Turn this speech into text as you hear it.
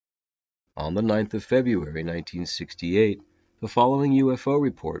On the 9th of February 1968, the following UFO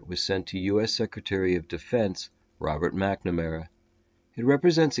report was sent to U.S. Secretary of Defense Robert McNamara. It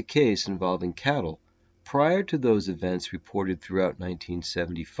represents a case involving cattle prior to those events reported throughout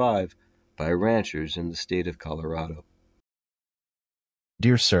 1975 by ranchers in the state of Colorado.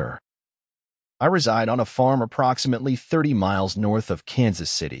 Dear Sir, I reside on a farm approximately 30 miles north of Kansas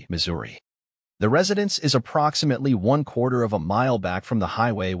City, Missouri. The residence is approximately 1/4 of a mile back from the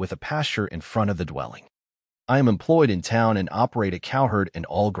highway with a pasture in front of the dwelling. I am employed in town and operate a cow herd and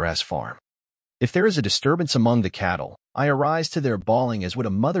allgrass farm. If there is a disturbance among the cattle, I arise to their bawling as would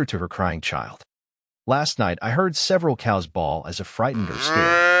a mother to her crying child. Last night, I heard several cows bawl as if frightened or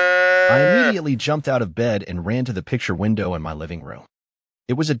scared. I immediately jumped out of bed and ran to the picture window in my living room.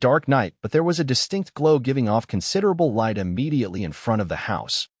 It was a dark night, but there was a distinct glow giving off considerable light immediately in front of the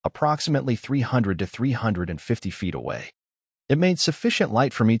house, approximately 300 to 350 feet away. It made sufficient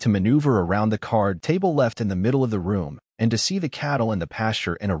light for me to maneuver around the card table left in the middle of the room and to see the cattle in the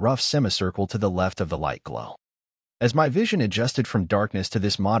pasture in a rough semicircle to the left of the light glow. As my vision adjusted from darkness to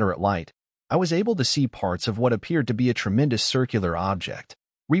this moderate light, I was able to see parts of what appeared to be a tremendous circular object,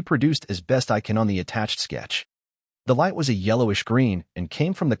 reproduced as best I can on the attached sketch. The light was a yellowish green and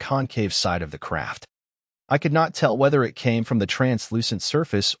came from the concave side of the craft. I could not tell whether it came from the translucent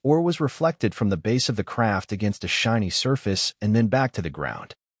surface or was reflected from the base of the craft against a shiny surface and then back to the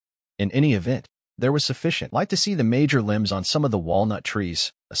ground. In any event, there was sufficient light to see the major limbs on some of the walnut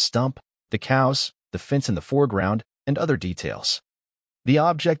trees, a stump, the cows, the fence in the foreground, and other details. The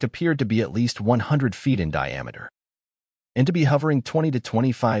object appeared to be at least 100 feet in diameter, and to be hovering 20 to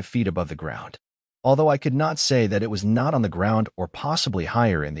 25 feet above the ground, although I could not say that it was not on the ground or possibly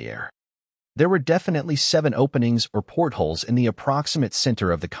higher in the air. There were definitely 7 openings or portholes in the approximate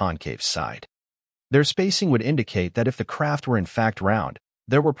center of the concave side. Their spacing would indicate that if the craft were in fact round,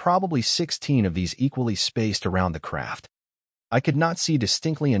 there were probably 16 of these equally spaced around the craft. I could not see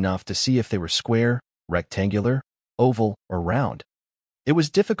distinctly enough to see if they were square, rectangular, oval, or round. It was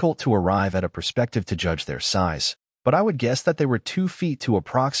difficult to arrive at a perspective to judge their size, but I would guess that they were 2 feet to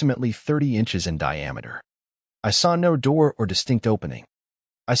approximately 30 inches in diameter. I saw no door or distinct opening.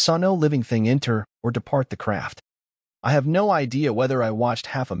 I saw no living thing enter or depart the craft. I have no idea whether I watched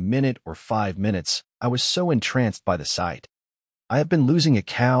half a minute or 5 minutes. I was so entranced by the sight. I have been losing a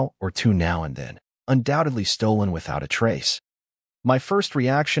cow or two now and then, undoubtedly stolen without a trace. My first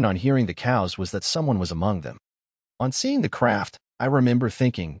reaction on hearing the cows was that someone was among them. On seeing the craft, I remember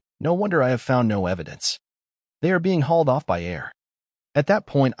thinking, no wonder I have found no evidence. They are being hauled off by air. At that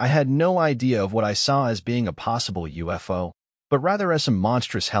point, I had no idea of what I saw as being a possible UFO, but rather as some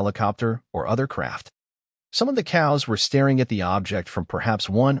monstrous helicopter or other craft. Some of the cows were staring at the object from perhaps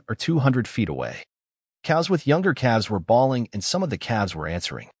 100 or 200 feet away. Cows with younger calves were bawling and some of the calves were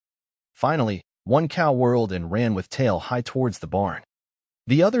answering. Finally, one cow whirled and ran with tail high towards the barn.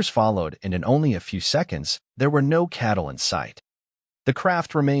 The others followed, and in only a few seconds, there were no cattle in sight. The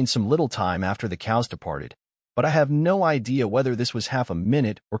craft remained some little time after the cows departed, but I have no idea whether this was half a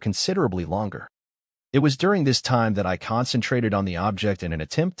minute or considerably longer. It was during this time that I concentrated on the object in an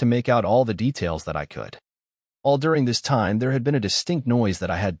attempt to make out all the details that I could. All during this time, there had been a distinct noise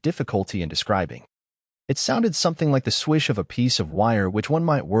that I had difficulty in describing. It sounded something like the swish of a piece of wire which one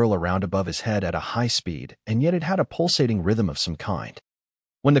might whirl around above his head at a high speed, and yet it had a pulsating rhythm of some kind.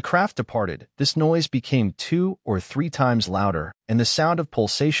 When the craft departed, this noise became 2 or 3 times louder, and the sound of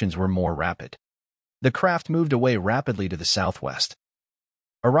pulsations were more rapid. The craft moved away rapidly to the southwest,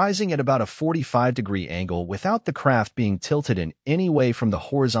 arising at about a 45-degree angle without the craft being tilted in any way from the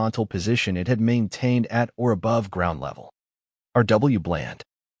horizontal position it had maintained at or above ground level. R.W. Bland,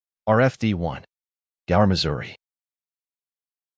 RFD1, Gower, Missouri.